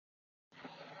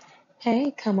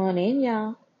Hey, come on in,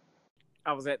 y'all.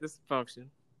 I was at this function,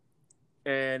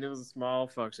 and it was a small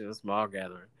function, a small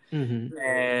gathering, Mm-hmm.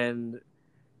 and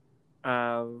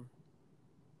um,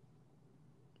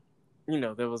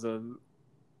 there was a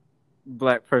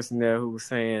black person there who was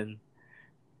saying,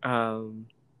 um,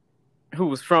 who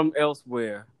was from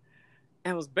elsewhere,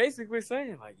 and was basically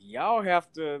saying like,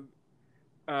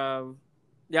 um,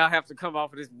 y'all have to come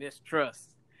off of this mistrust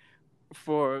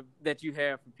for that you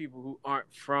have for people who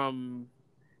aren't from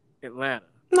Atlanta.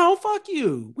 No, fuck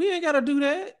you. We ain't gotta do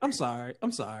that. I'm sorry.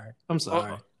 I'm sorry. I'm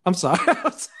sorry. Uh-uh. I'm sorry.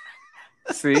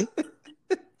 See,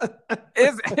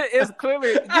 it's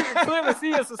clearly, you can clearly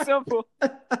see it's a simple.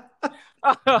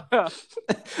 I'm You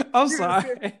can see.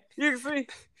 sorry. You can see.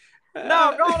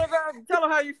 No, go on and tell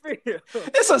them how you feel.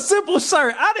 It's a simple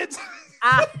shirt. I didn't.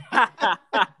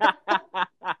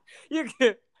 you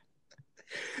can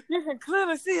you can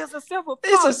clearly see it's a simple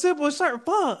part. It's a simple shirt.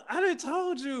 Fuck. I didn't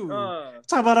told you.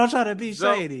 Talk about I'm trying to be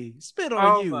shady. Spit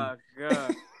on you. Oh my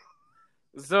god.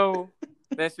 Zoe,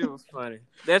 that shit was funny.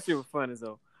 That shit was funny,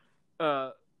 Zoe.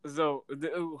 Zoe,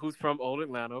 who's from old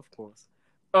Atlanta, of course.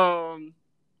 Zoe,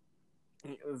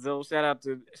 shout out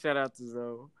to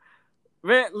Zoe.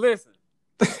 Man, listen.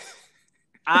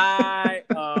 I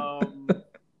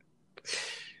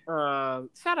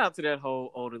shout out to that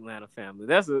whole old Atlanta family.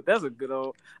 That's a good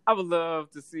old. I would love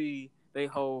to see their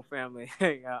whole family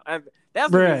hang out.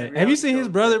 Bruh, have you seen his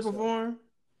brother perform?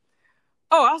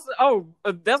 That's what I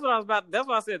was about. That's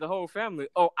why I said the whole family.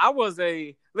 Oh,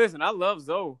 listen. I love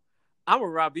Zoe. I'm a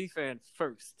Robbie fan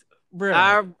first.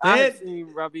 Bruh, I've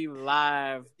seen Robbie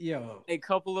live a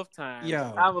couple of times.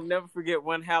 Yo. I will never forget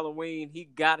one Halloween. He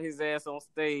got his ass on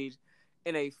stage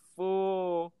in a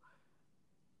full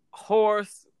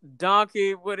horse,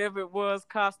 donkey, whatever it was,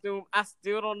 costume. I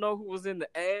still don't know who was in the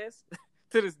ass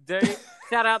to this day.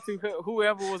 Shout out to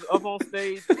whoever was up on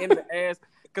stage in the ass,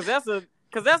 because that's a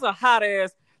hot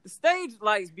ass. The stage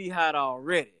lights be hot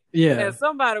already. Yeah. And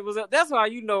somebody was up. That's why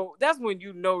that's when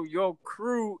you know your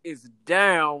crew is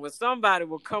down, when somebody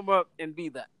will come up and be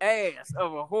the ass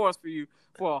of a horse for you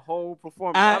for a whole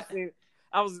performance.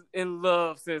 I was in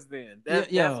love since then. That's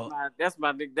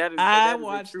my nigga. I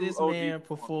watched this man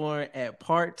perform at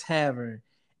Park Tavern,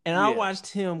 and I watched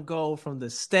him go from the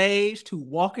stage to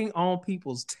walking on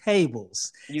people's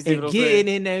tables and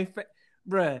getting in there.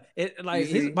 Bruh,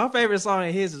 my favorite song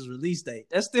of his is Release Date.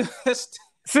 That's still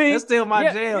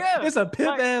my jam. Yeah. It's a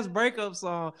pimp ass breakup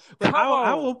song. But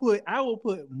I will put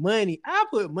money. I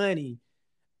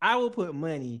will put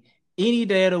money any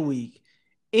day of the week.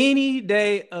 Any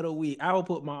day of the week, I will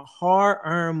put my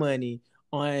hard-earned money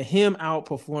on him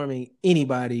outperforming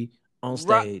anybody on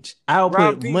stage. I'll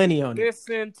put money on it.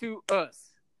 Listen to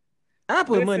us. I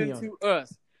put money on it.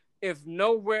 Us. If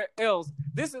nowhere else,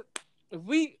 I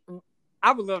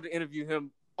would love to interview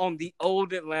him on the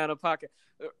Old Atlanta podcast.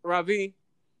 Robbie,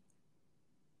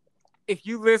 if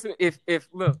you listen, if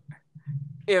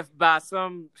by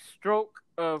some stroke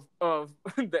of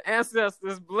the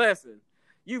ancestors' blessing,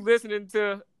 you listening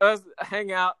to us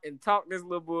hang out and talk this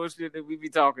little bullshit that we be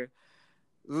talking,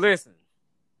 listen,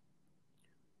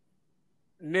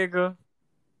 nigga,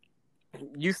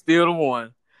 you still the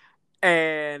one.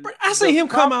 And I see him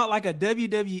come out like a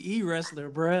WWE wrestler,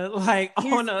 bro. Like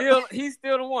he's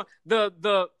still the one.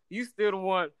 You still the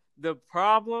one. The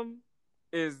problem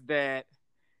is that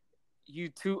you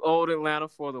too old Atlanta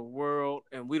for the world,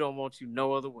 and we don't want you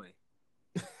no other way.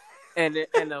 and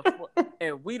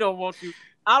we don't want you.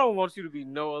 I don't want you to be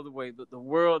no other way. The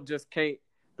world just can't.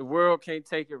 The world can't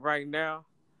take it right now.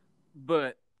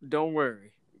 But don't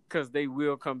worry, because they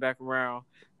will come back around.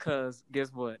 Because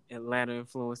guess what? Atlanta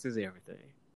influences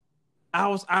everything. I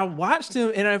watched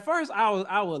him, and at first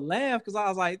I would laugh because I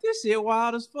was like, this shit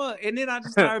wild as fuck. And then I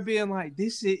just started being like,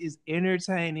 this shit is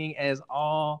entertaining as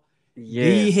all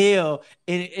the hell.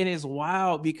 And it's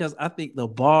wild because I think the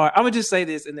bar, I'm gonna just say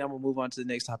this and then I'm gonna move on to the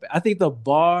next topic. I think the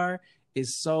bar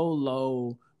is so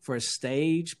low for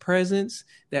stage presence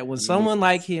that when someone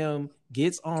like him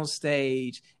gets on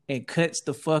stage and cuts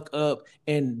the fuck up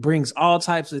and brings all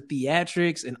types of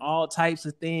theatrics and all types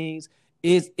of things,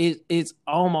 it's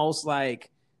almost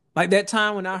like that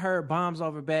time when I heard Bombs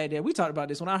Over Baghdad. We talked about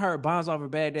this. When I heard Bombs Over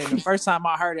Baghdad, the first time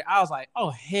I heard it, I was like,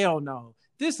 oh hell no,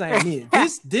 this ain't it.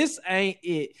 This ain't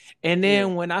it. And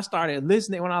then when I started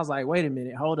listening, when I was like, wait a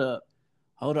minute, hold up,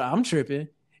 I'm tripping.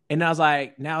 And I was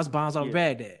like, now it's Bombs Over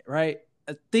Baghdad, right?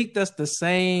 I think that's the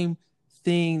same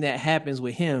thing that happens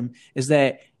with him, is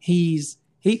that he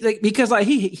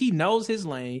knows his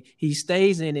lane, he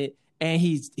stays in it, and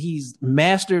he's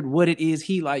mastered what it is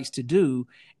he likes to do.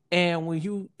 And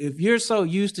if you're so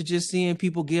used to just seeing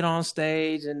people get on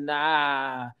stage and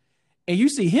and you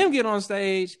see him get on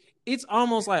stage, it's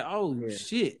almost like, oh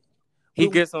shit. He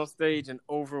gets on stage and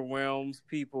overwhelms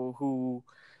people who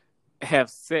have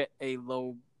set a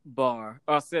low bar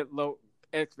or set low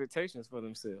expectations for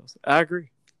themselves. I agree.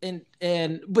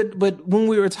 But when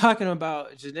we were talking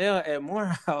about Janelle at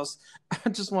Morehouse, I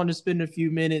just wanted to spend a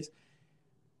few minutes.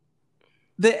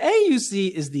 The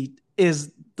AUC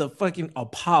is the fucking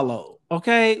Apollo.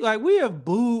 Okay, like we have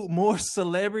booed more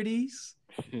celebrities,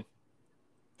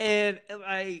 and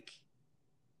like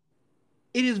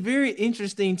it is very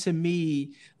interesting to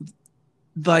me,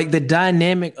 like the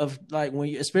dynamic of like when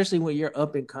you, especially when you're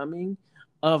up and coming,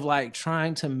 of like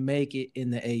trying to make it in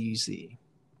the AUC.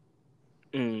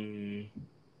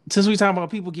 Since we talking about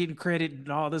people getting credit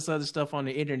and all this other stuff on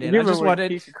the internet, I just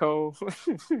wanted Keisha Cole.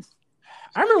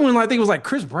 I remember when I think it was like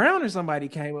Chris Brown or somebody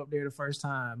came up there the first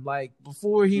time, like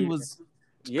before he was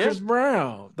Chris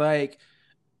Brown. Like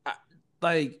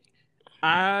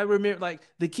I remember like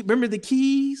remember the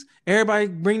keys. Everybody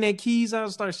bring their keys out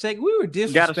and start shaking. We were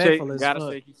disrespectful as fuck.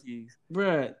 Gotta shake your keys,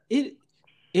 bruh.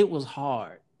 It was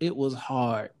hard. It was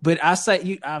hard. But I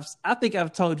think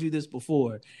I've told you this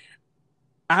before.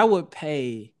 I would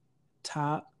pay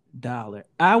top dollar.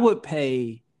 I would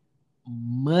pay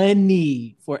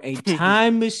money for a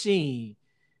time machine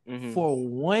for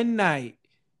one night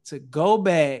to go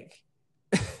back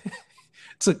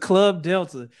to Club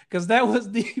Delta, because that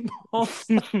was the most.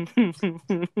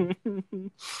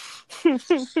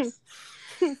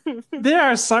 There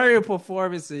are certain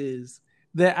performances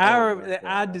that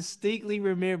I distinctly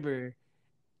remember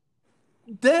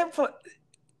that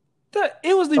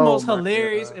it was the most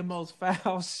hilarious and most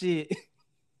foul shit.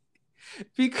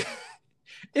 Because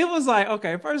it was like,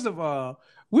 okay, first of all,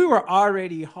 we were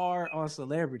already hard on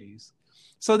celebrities.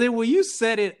 So then when you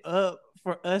set it up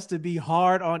for us to be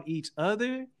hard on each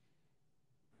other,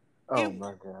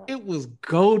 my God. It was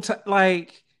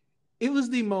like it was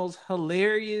the most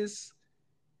hilarious.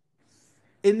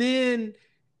 And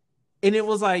it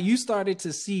was like you started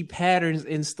to see patterns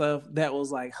and stuff that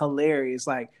was like hilarious.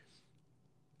 Like,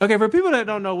 okay, for people that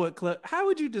don't know how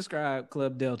would you describe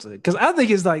Club Delta? Because I think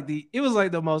it's like it was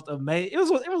like the most amazing. It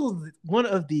was one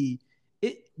of the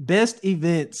best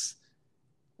events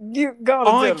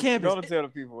on campus. Go to tell the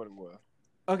people what it was.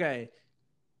 Okay,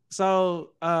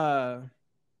 so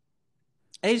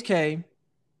HK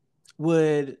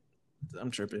would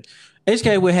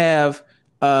have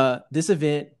this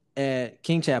event at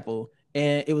King Chapel,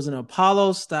 and it was an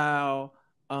Apollo style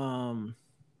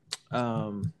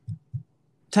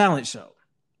talent show,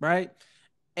 right?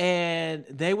 And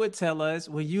they would tell us,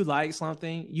 when you like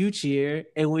something, you cheer,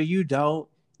 and when you don't,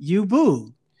 you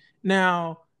boo.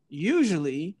 Now,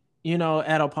 usually,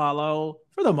 at Apollo,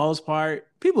 for the most part,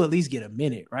 people at least get a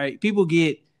minute, right? People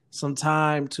get some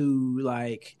time to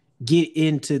like get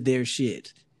into their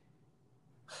shit.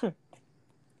 Nigga,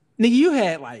 you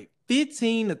had like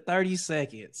 15 to 30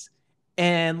 seconds,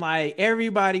 and like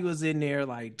everybody was in there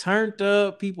like turned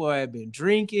up. People had been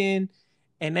drinking,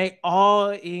 and they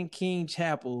all in King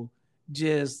Chapel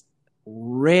just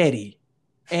ready.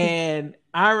 And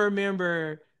I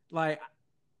remember like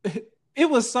it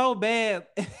was so bad.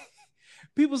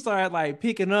 People started like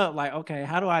picking up like, okay,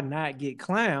 how do I not get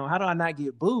clowned? How do I not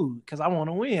get booed? Because I want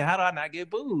to win. How do I not get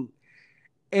booed?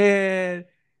 And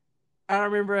I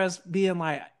remember us being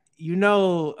like,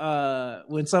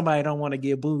 when somebody don't want to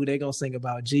get booed, they gonna sing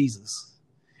about Jesus.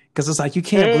 Because it's like you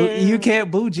can't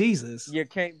boo Jesus. You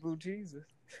can't boo Jesus.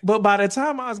 But by the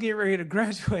time I was getting ready to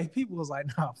graduate, people was like,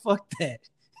 nah, fuck that.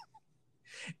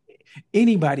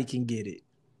 Anybody can get it.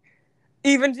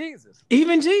 Even Jesus.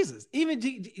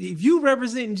 If you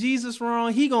representing Jesus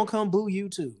wrong, he gonna come boo you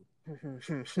too.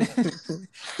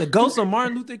 The ghost of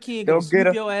Martin Luther King gonna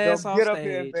sweep your ass off stage. Don't get up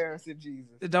here embarrassing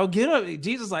Jesus. Don't get up.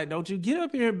 Jesus like, don't you get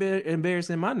up here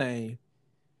embarrassing my name.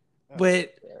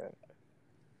 But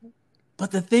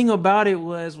the thing about it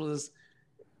was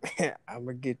I'm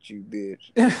gonna get you, bitch.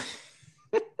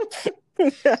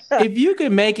 If you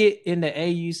could make it in the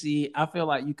AUC, I feel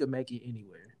like you could make it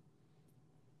anywhere.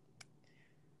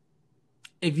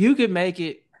 If you could make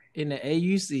it in the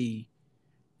AUC,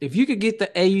 if you could get the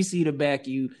AUC to back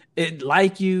you,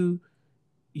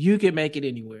 you could make it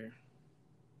anywhere.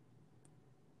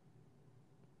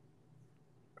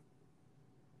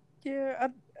 Yeah,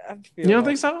 I feel. You don't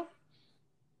think so?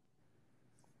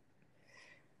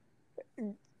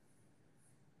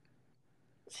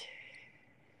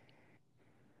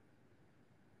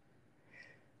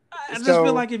 I just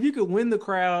feel like if you could win the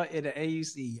crowd at the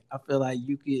AUC, I feel like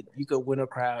you could win a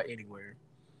crowd anywhere.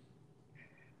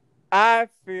 I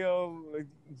feel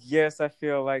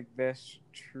like that's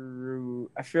true.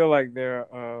 I feel like there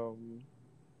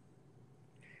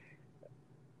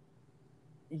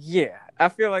Yeah, I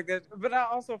feel like that, but I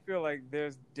also feel like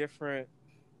there's different.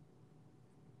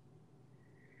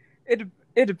 It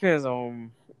it depends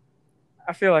on.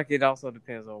 I feel like it also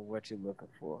depends on what you're looking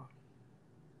for.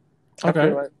 I feel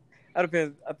Okay. like that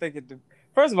depends. I think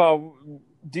first of all,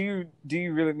 do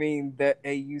you really mean that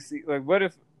AUC? Like, what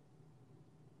if?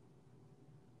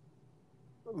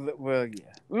 Well,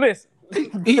 yeah. Listen.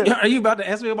 Are you about to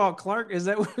ask me about Clark? Is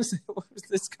that what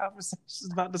this conversation is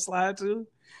about to slide to?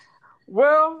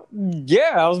 Well,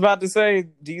 yeah, I was about to say,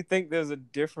 do you think there's a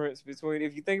difference between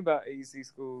if you think about AUC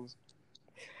schools?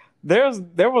 There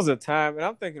was a time, and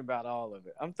I'm thinking about all of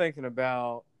it. I'm thinking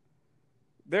about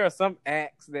there are some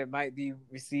acts that might be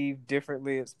received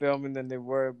differently at Spelman than they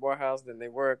were at Morehouse, than they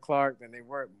were at Clark, than they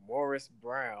were at Morris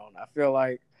Brown. I feel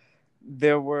like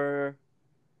there were.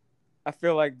 I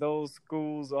feel like those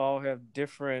schools all have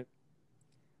different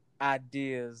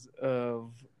ideas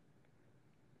of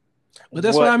But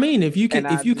that's what I what mean. If an you could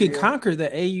idea. conquer the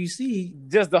AUC,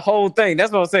 Just the whole thing.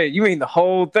 That's what I'm saying. You mean the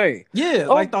whole thing? yeah,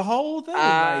 Oh, like the whole thing. Like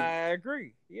I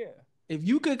agree. Yeah. if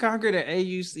you could conquer the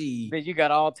AUC, Then you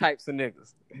got all types of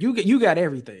niggas. you got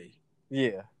everything.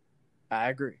 Yeah. I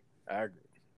agree.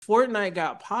 Fortnite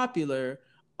got popular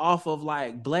off of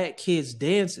like black kids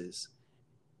dances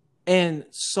and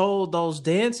sold those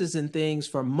dances and things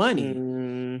for money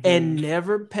and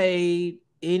never paid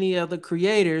any of the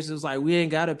creators. It was like, we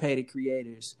ain't got to pay the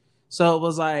creators. So it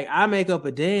was like, I make up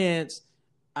a dance.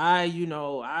 I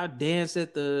dance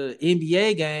at the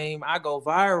NBA game. I go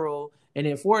viral. And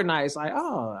then Fortnite is like,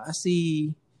 oh, I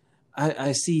see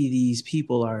these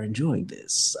people are enjoying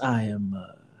this. I am,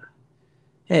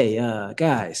 hey,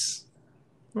 guys,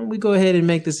 why don't we go ahead and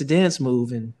make this a dance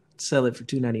move and sell it for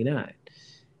 $2.99?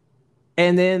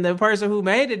 And then the person who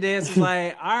made the dance is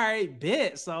like, all right,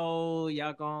 bet. So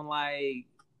y'all gonna like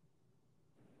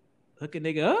hook a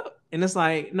nigga up? And it's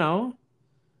like, no.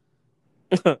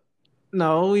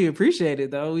 No, we appreciate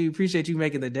it though. We appreciate you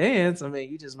making the dance. I mean,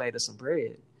 you just made us some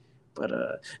bread. But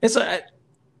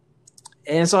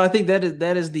and so I think that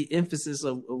is the emphasis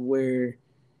of where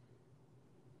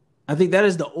I think that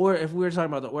is if we were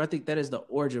talking about I think that is the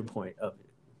origin point of it.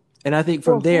 And I think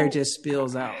from there it just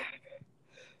spills out.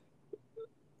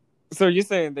 So you're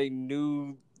saying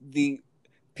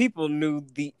people knew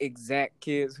the exact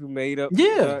kids who made up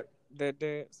that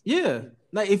dance? Yeah.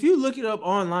 Like if you look it up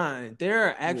online, there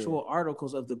are actual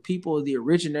articles of the people, the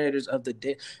originators of the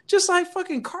dance. Just like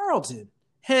fucking Carlton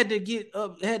had to get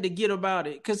about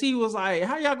it because he was like,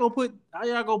 how y'all gonna put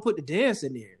the dance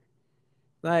in there?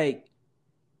 Like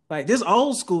this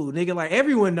old school nigga, like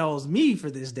everyone knows me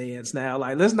for this dance now.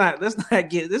 Like let's not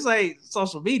get this ain't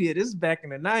social media. This is back in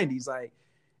the 90s. Like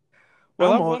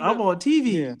well, I'm on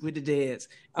TV with the dance.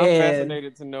 I'm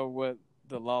fascinated to know what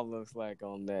the law looks like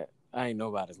on that. I ain't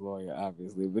nobody's lawyer,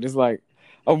 obviously, but it's like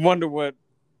I wonder what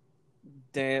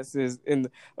dances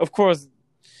of course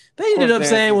they ended up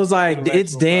saying was like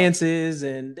it's dances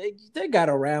and they got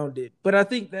around it. But I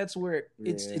think that's where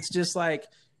it's just like,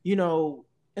 and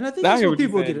I think that's what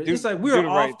people get. It's like we are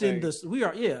often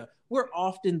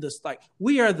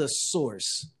the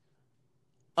source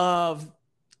of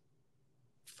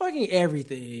fucking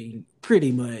everything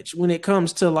pretty much when it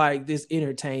comes to like this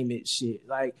entertainment shit.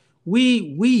 Like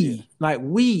we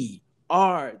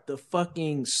are the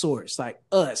fucking source, like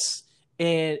us.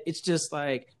 And it's just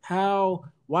like,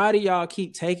 why do y'all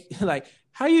keep taking, like,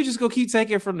 how you just go keep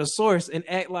taking from the source and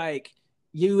act like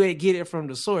you ain't get it from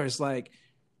the source? Like,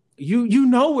 you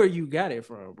know where you got it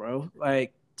from, bro.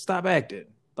 Like, stop acting.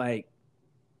 Like,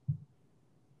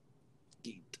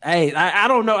 hey, I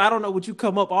don't know what you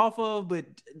come up off of, but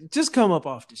just come up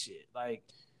off the shit. Like,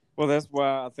 well, that's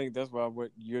why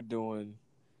what you're doing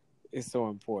is so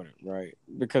important, right?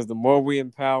 Because the more we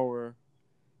empower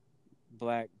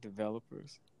Black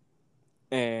developers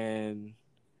and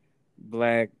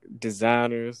Black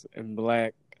designers and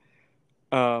Black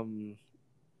all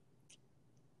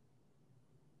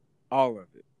of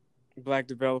it, Black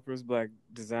developers, Black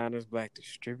designers, Black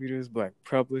distributors, Black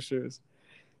publishers,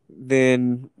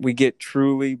 then we get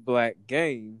truly Black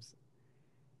games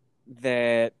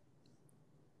that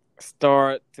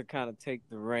start to kind of take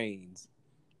the reins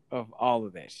of all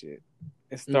of that shit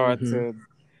and start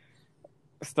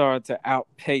to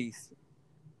outpace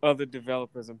other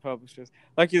developers and publishers.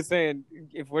 Like you're saying,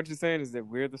 if what you're saying is that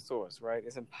we're the source, right?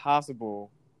 It's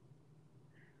impossible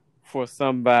for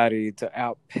somebody to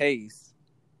outpace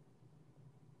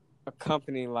a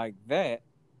company like that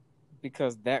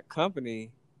because that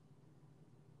company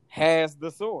has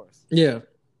the source. Yeah.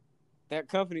 That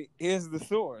company is the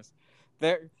source.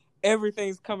 That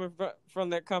everything's coming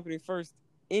from that company first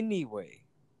anyway.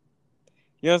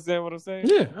 You understand what I'm saying?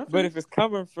 Yeah. But if it's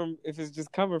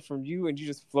just coming from you and you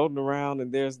just floating around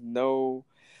and there's no,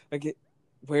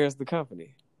 where's the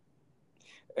company?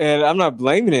 And I'm not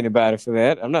blaming anybody for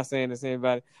that. I'm not saying it's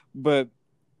anybody, but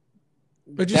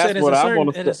you said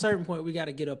at a certain point we got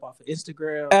to get up off of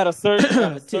Instagram, at a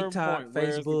certain TikTok, point,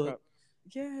 Facebook.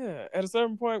 Yeah, at a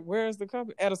certain point, where's the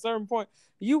company? At a certain point,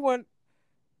 you weren't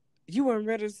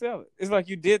ready to sell it. It's like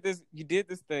you did this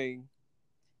thing,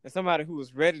 and somebody who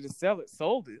was ready to sell it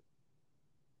sold it.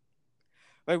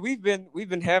 Like we've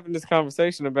been having this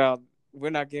conversation about we're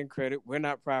not getting credit, we're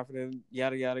not profiting,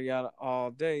 yada yada yada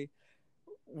all day.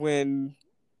 When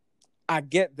I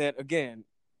get that, again,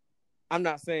 I'm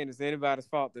not saying it's anybody's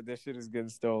fault that shit is getting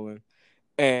stolen,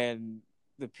 and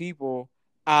the people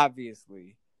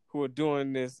obviously who are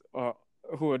doing this or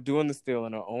who are doing the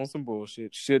stealing or on some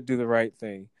bullshit should do the right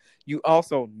thing. You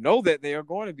also know that they are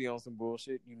going to be on some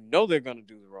bullshit. You know they're going to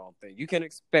do the wrong thing. You can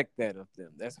expect that of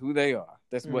them. That's who they are.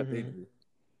 That's what they do.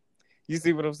 You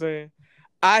see what I'm saying?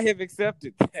 I have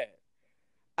accepted that.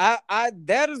 I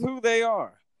that is who they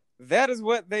are. That is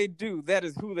what they do. That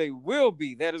is who they will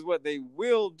be. That is what they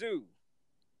will do.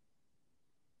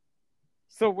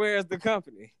 So where's the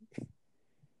company?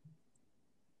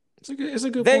 It's a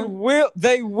good point.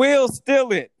 They will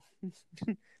steal it.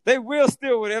 They will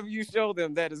steal whatever you show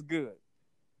them that is good.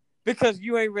 Because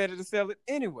you ain't ready to sell it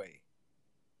anyway.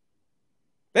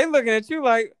 They looking at you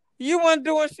like, you weren't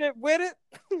doing shit with it?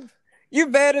 You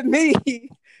mad at me.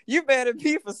 You mad at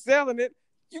me for selling it.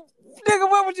 Nigga,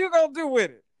 what would you gonna do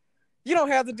with it? You don't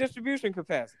have the distribution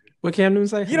capacity. What Cam Newton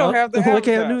say? You don't have the what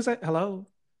Cam Newton say? Hello?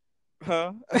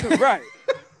 Huh? Right.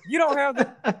 You don't have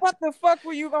the... What the fuck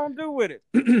were you gonna do with it?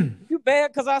 You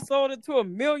bad because I sold it to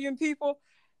 1 million people?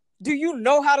 Do you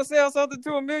know how to sell something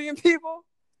to 1 million people?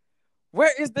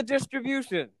 Where is the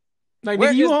distribution? Like,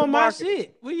 nigga, you on my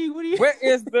shit. What you? Where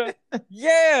is the...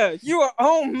 Yeah, you are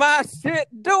on my shit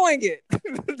doing it.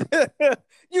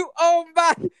 You own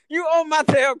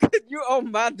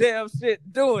my damn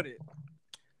shit doing it.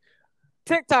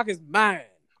 TikTok is mine.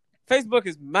 Facebook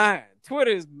is mine.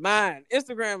 Twitter is mine.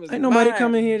 Instagram is mine. Ain't nobody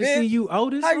coming here to see you,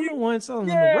 Otis. I'm the one selling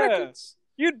the records.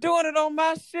 You doing it on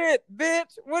my shit,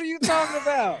 bitch. What are you talking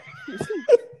about?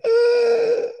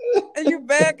 And you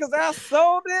mad because I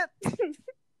sold it?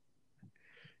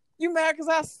 You mad because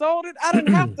I sold it? I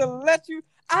didn't have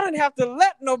to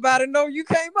let nobody know you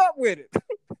came up with it.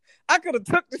 I could have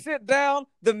took the shit down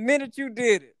the minute you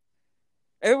did it.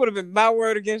 It would have been my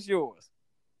word against yours.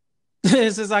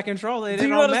 Since I control it, it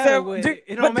don't matter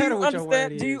what your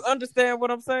word is. Do you understand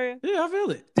what I'm saying? Yeah, I feel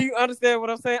it. Do you understand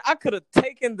what I'm saying? I could have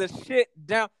taken the shit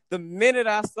down the minute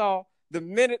I saw,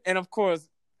 and of course,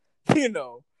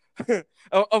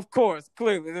 of course,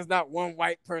 clearly there's not one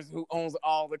white person who owns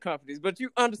all the companies, but you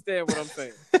understand what I'm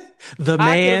saying. The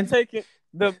man.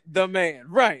 The man,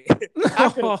 right. I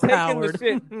could have taken the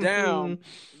shit down.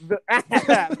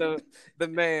 The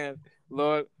man,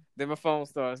 Lord, then my phone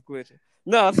starts glitching.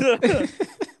 No,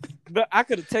 I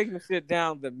could have taken the shit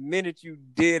down the minute you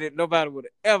did it. Nobody would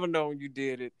have ever known you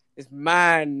did it. It's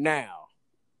mine now.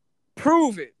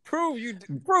 Prove it. Prove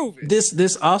it.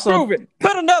 This also prove it.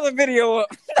 Put another video up.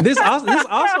 This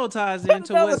also ties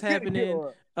into what's happening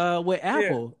with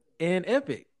Apple and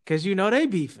Epic, because they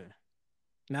beefing.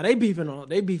 Now they beefing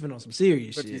on some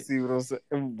serious shit. You see what I'm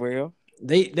saying? Well,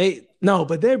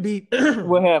 but their beef.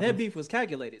 What happened? Their beef was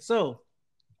calculated. So,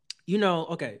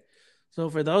 okay. So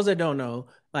for those that don't know,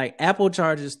 like Apple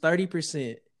charges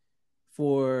 30%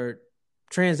 for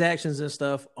transactions and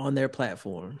stuff on their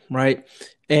platform, right?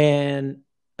 And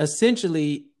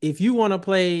essentially, if you want to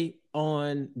play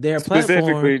on their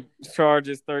specifically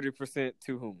charges 30%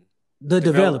 to whom? The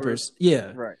developers.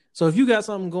 Yeah. Right. So if you got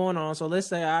something going on, so let's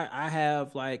say I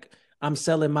have I'm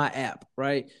selling my app,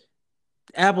 right?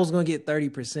 Apple's going to get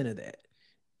 30% of that.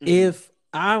 Mm-hmm. If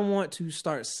I want to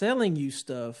start selling you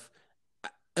stuff,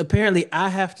 apparently I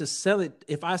have to sell it.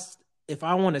 If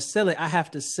I want to sell it, I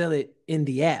have to sell it in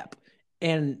the app,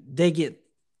 and they get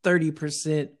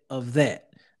 30% of that.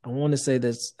 I want to say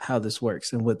that's how this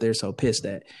works and what they're so pissed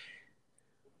at.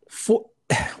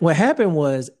 What happened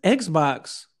was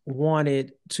Xbox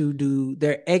wanted to do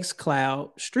their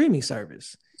xCloud streaming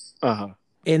service. Uh-huh.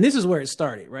 And this is where it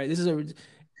started, right?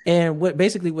 And what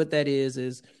that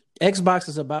is Xbox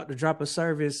is about to drop a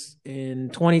service in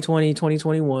 2020,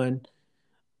 2021,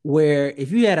 where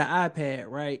if you had an iPad,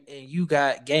 right, and you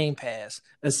got Game Pass,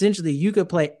 essentially you could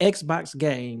play Xbox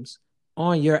games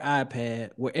on your iPad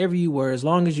wherever you were, as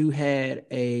long as you had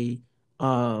a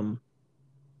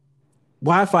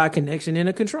Wi-Fi connection and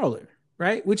a controller,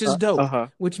 right? Which is dope. Uh-huh.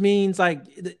 Which means I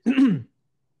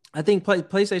think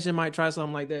PlayStation might try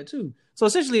something like that too. So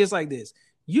essentially it's like this.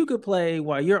 you could play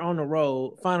while you're on the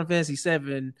road Final Fantasy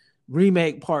VII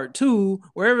Remake Part 2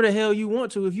 wherever the hell you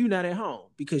want to if you're not at home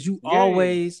because you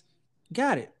always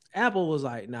got it. Apple was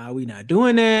like, nah, we not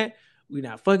doing that. We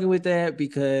not fucking with that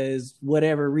because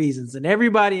whatever reasons. And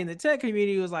everybody in the tech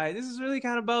community was like, this is really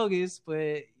kind of bogus,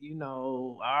 but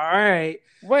all right.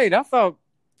 Wait, I thought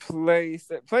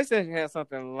PlayStation had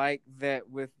something like that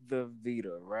with the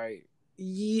Vita, right?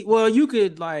 Well, you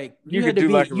could you had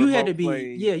to be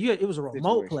it was a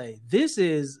remote play. This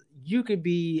is you could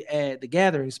be at the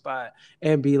gathering spot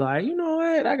and be like, you know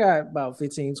what, I got about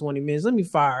 15 20 minutes, let me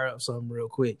fire up something real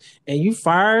quick, and you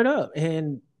fire it up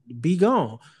and be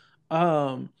gone.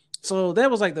 So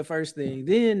that was like the first thing.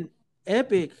 Then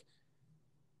Epic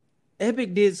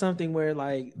did something where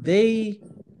like they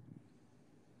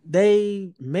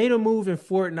made a move in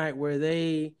Fortnite where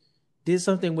they did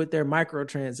something with their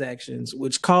microtransactions,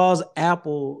 which caused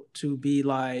Apple to be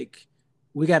like,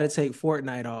 we got to take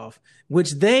Fortnite off,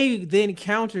 which they then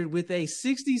countered with a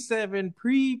 67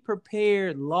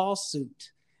 pre-prepared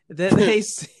lawsuit that they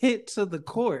sent to the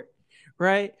court,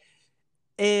 right?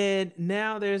 And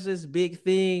now there's this big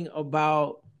thing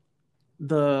about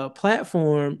the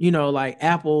platform, like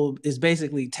Apple is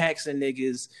basically taxing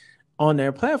niggas on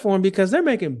their platform because they're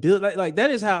making like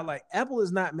that is how like Apple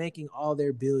is not making all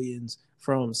their billions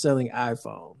from selling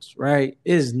iPhones, right?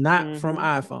 It is not from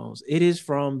iPhones. It is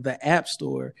from the App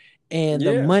Store and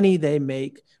the money they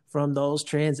make from those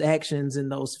transactions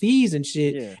and those fees and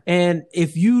shit. Yeah. And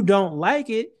if you don't like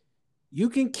it,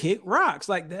 you can kick rocks.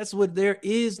 Like that's what there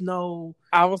is no.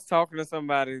 I was talking to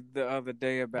somebody the other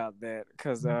day about that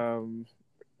because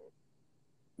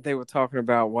they were talking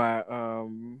about why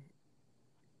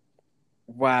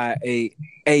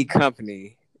a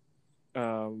company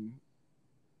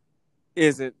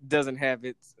doesn't have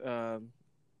its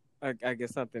I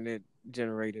guess something it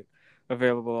generated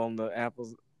available on the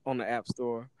App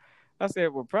Store. I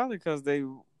said, well, probably because they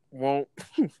won't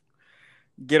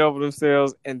get over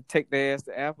themselves and take their ass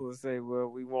to Apple and say, well,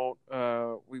 we want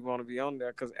to be on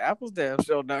there because Apple's damn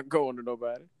sure not going to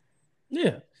nobody.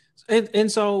 Yeah,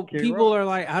 and so people are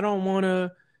like, I don't want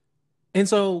to. And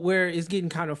so where it's getting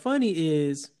kind of funny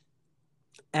is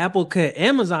Apple cut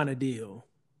Amazon a deal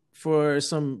for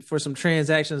some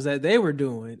transactions that they were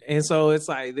doing. And so it's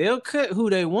like they'll cut who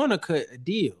they want to cut a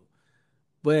deal,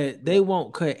 but they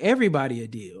won't cut everybody a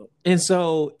deal. And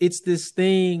so it's this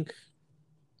thing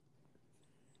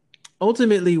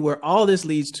ultimately where all this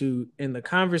leads to in the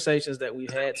conversations that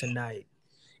we've had tonight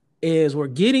is we're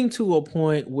getting to a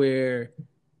point where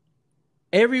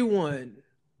everyone,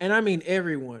 and I mean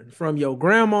everyone, from your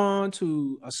grandma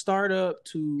to a startup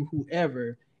to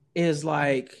whoever, is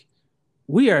like,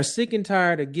 we are sick and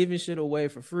tired of giving shit away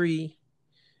for free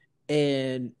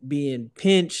and being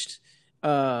pinched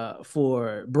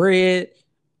for bread.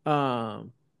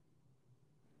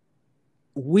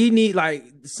 We need, like,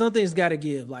 something's got to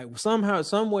give. Like, somehow,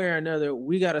 somewhere or another,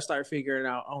 we got to start figuring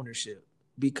out ownership,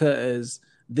 because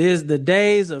there's the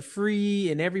days of free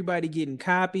and everybody getting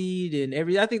copied and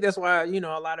I think that's why, a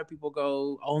lot of people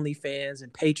go OnlyFans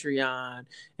and Patreon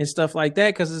and stuff like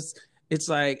that, because it's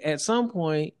like at some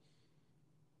point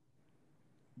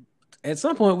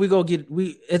we'll get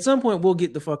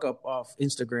the fuck up off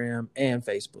Instagram and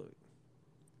Facebook.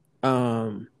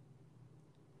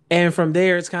 And from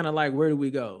there, it's kind of like, where do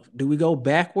we go? Do we go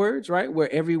backwards, right? Where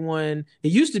it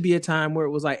used to be a time where it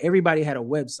was like everybody had a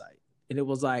website. And it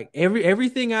was like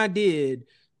everything I did,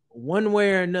 one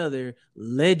way or another,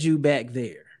 led you back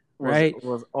there, right?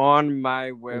 Was on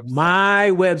my website.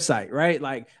 My website, right?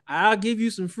 Like, I'll give you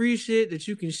some free shit that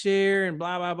you can share and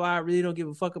blah, blah, blah. I really don't give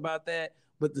a fuck about that.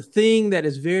 But the thing that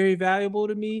is very valuable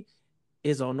to me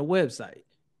is on the website.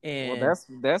 And well,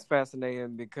 that's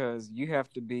fascinating, because you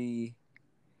have to be,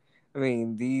 I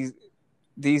mean,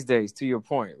 these days, to your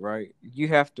point, right? You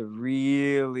have to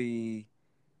really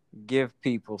give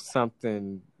people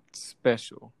something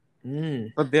special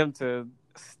for them to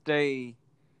stay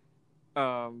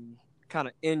kind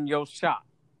of in your shop.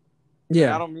 Yeah.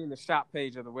 And I don't mean the shop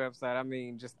page of the website. I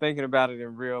mean just thinking about it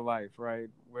in real life, right?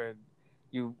 Where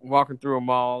you walking through a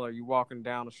mall or you walking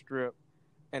down a strip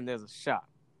and there's a shop.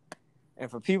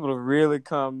 And for people to really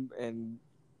come and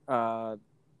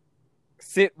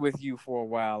sit with you for a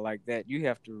while like that, you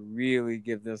have to really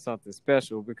give them something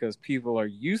special, because people are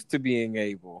used to being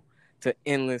able to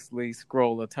endlessly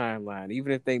scroll a timeline.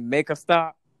 Even if they make a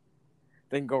stop,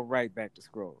 they can go right back to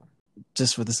scrolling.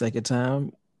 Just for the sake of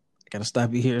time, I gotta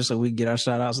stop you here so we can get our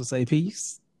shout outs and say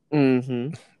peace.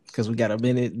 Because we got a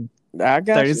minute. I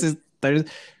got 30.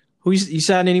 Who you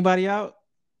shouting anybody out?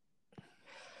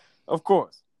 Of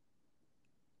course.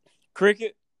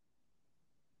 Cricket.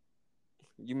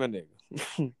 You my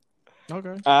nigga.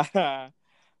 Okay.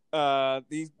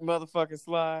 These motherfucking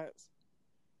slides.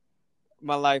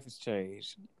 My life has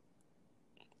changed.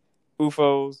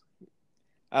 UFOs.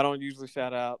 I don't usually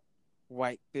shout out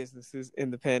white businesses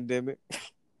in the pandemic.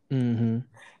 Mm-hmm.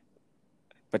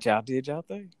 But y'all did y'all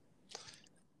thing.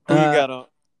 Who you got on?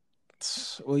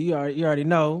 Well, you already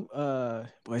know.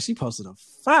 Boy, she posted a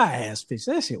fire ass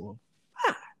picture. That shit was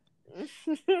fire.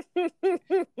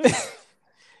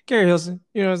 Carrie Hilson,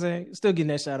 you know what I'm saying? Still getting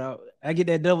that shout out. I get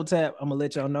that double tap. I'm gonna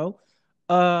let y'all know.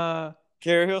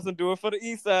 Carrie Hilson do it for the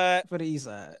East Side. For the East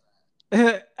Side.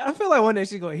 I feel like one day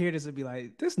she's gonna hear this and be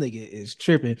like, "This nigga is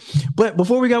tripping." But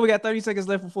before we go, we got 30 seconds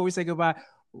left before we say goodbye.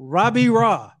 Robbie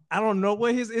Raw. I don't know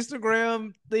what his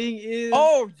Instagram thing is.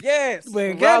 Oh yes,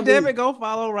 but goddamn it, go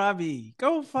follow Robbie.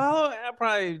 Go follow.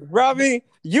 Robbie.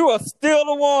 You are still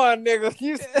the one, nigga.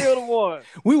 You still the one.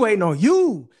 We waiting on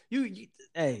you. You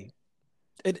hey.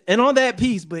 And on that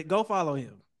piece, but go follow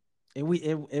him. And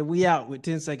we out with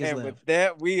 10 seconds and left. With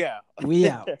that, we out. We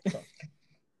out.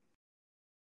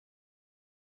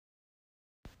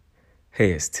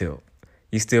 Hey, it's Tilt.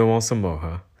 You still want some more,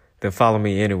 huh? Then follow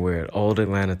me anywhere at Old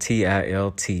Atlanta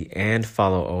TILT and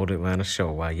follow Old Atlanta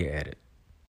Show while you're at it.